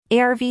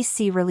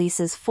ARVC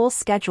releases full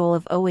schedule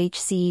of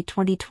OHCE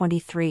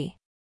 2023.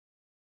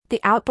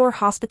 The outdoor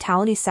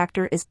hospitality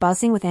sector is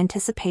buzzing with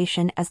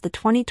anticipation as the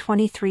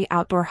 2023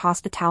 Outdoor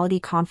Hospitality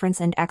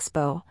Conference and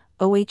Expo,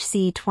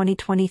 OHCE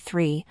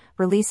 2023,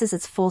 releases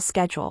its full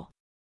schedule.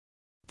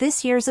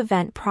 This year's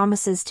event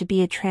promises to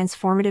be a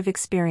transformative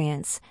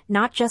experience,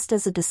 not just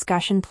as a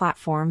discussion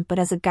platform but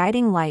as a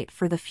guiding light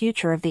for the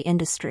future of the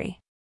industry.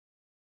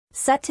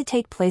 Set to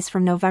take place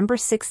from November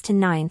 6 to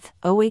 9th,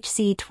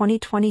 OHCE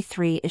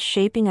 2023 is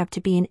shaping up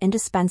to be an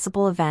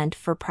indispensable event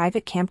for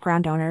private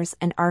campground owners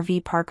and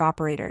RV park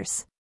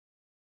operators.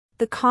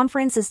 The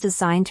conference is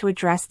designed to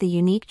address the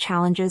unique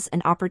challenges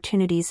and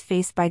opportunities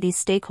faced by these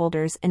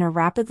stakeholders in a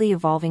rapidly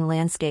evolving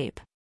landscape.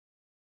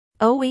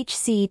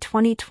 OHCE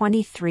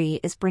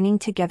 2023 is bringing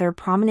together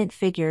prominent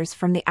figures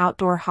from the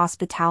outdoor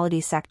hospitality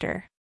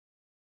sector.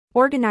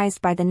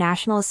 Organized by the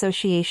National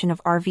Association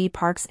of RV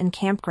Parks and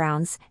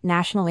Campgrounds,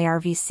 National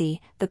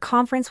ARVC, the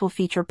conference will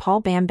feature Paul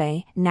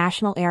Bambe,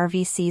 National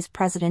ARVC's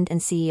president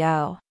and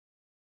CEO.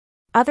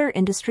 Other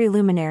industry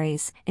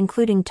luminaries,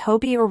 including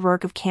Toby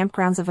O'Rourke of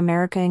Campgrounds of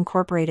America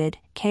Incorporated,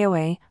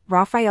 KOA,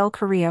 Rafael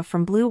Correa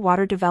from Blue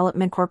Water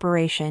Development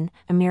Corporation,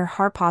 Amir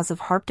Harpaz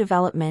of Harp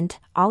Development,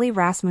 Ollie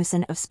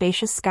Rasmussen of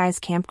Spacious Skies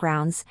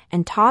Campgrounds,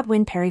 and Todd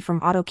Winperry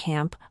from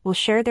AutoCamp, will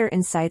share their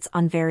insights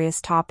on various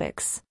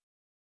topics.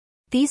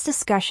 These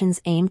discussions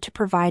aim to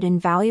provide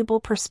invaluable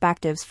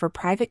perspectives for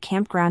private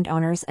campground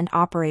owners and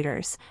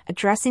operators,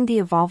 addressing the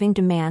evolving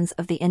demands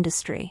of the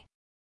industry.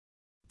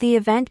 The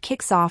event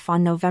kicks off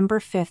on November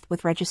 5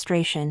 with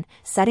registration,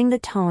 setting the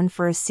tone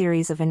for a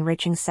series of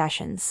enriching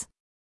sessions.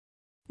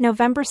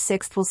 November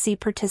 6 will see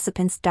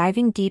participants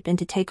diving deep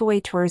into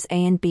takeaway tours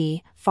A and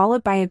B,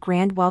 followed by a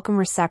grand welcome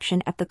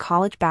reception at the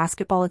College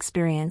Basketball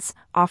Experience,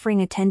 offering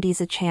attendees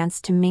a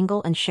chance to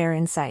mingle and share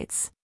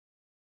insights.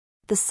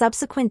 The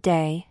subsequent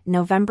day,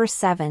 November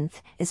 7,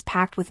 is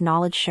packed with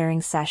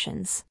knowledge-sharing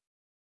sessions.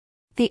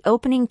 The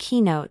opening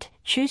keynote,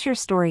 Choose Your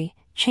Story,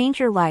 Change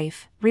Your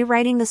Life,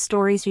 Rewriting the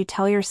Stories You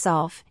Tell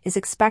Yourself, is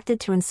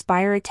expected to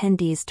inspire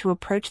attendees to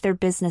approach their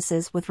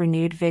businesses with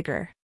renewed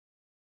vigor.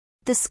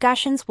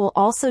 Discussions will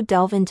also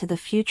delve into the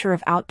future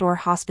of outdoor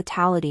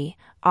hospitality,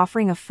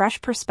 offering a fresh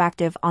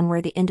perspective on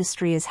where the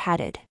industry is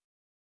headed.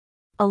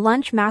 A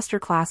lunch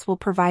masterclass will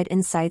provide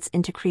insights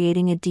into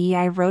creating a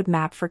DEI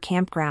roadmap for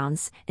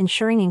campgrounds,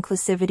 ensuring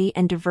inclusivity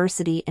and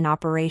diversity in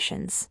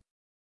operations.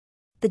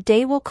 The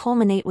day will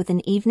culminate with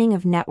an evening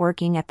of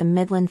networking at the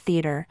Midland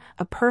Theater,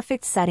 a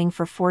perfect setting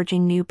for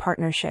forging new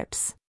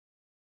partnerships.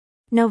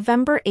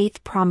 November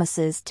 8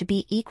 promises to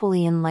be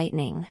equally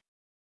enlightening.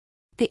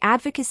 The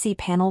advocacy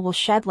panel will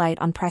shed light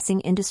on pressing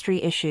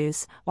industry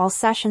issues, while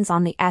sessions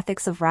on the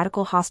ethics of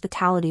radical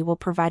hospitality will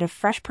provide a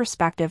fresh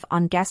perspective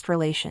on guest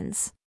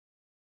relations.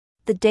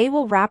 The day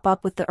will wrap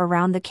up with the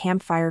Around the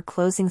Campfire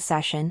closing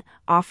session,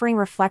 offering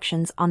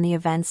reflections on the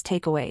event's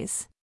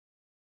takeaways.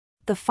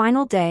 The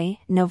final day,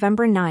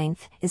 November 9,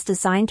 is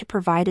designed to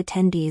provide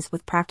attendees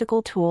with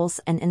practical tools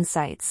and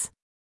insights.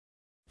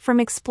 From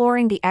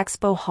exploring the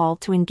expo hall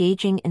to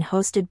engaging in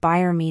hosted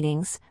buyer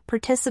meetings,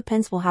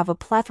 participants will have a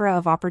plethora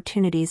of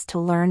opportunities to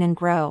learn and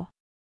grow.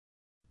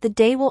 The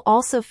day will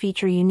also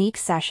feature unique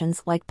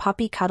sessions like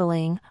puppy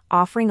cuddling,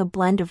 offering a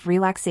blend of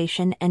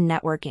relaxation and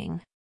networking.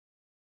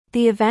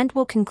 The event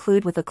will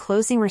conclude with a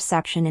closing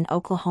reception in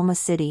Oklahoma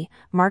City,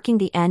 marking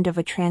the end of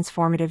a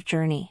transformative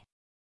journey.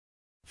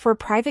 For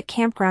private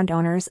campground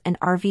owners and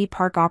RV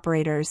park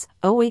operators,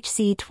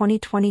 OHCE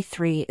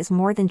 2023 is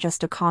more than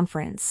just a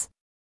conference.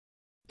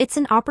 It's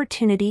an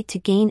opportunity to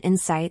gain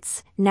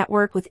insights,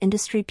 network with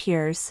industry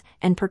peers,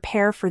 and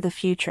prepare for the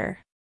future.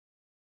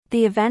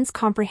 The event's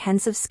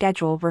comprehensive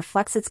schedule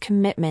reflects its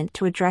commitment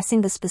to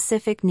addressing the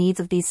specific needs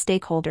of these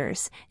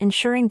stakeholders,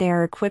 ensuring they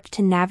are equipped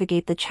to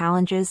navigate the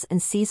challenges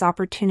and seize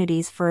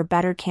opportunities for a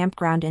better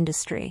campground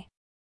industry.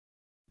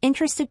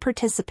 Interested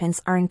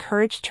participants are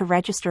encouraged to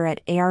register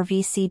at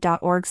arvc.org/OHCE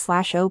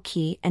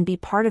and be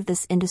part of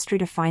this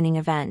industry-defining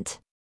event.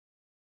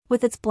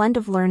 With its blend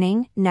of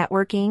learning,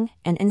 networking,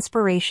 and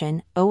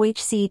inspiration,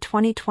 OHCE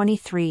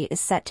 2023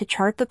 is set to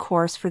chart the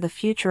course for the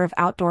future of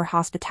outdoor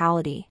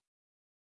hospitality.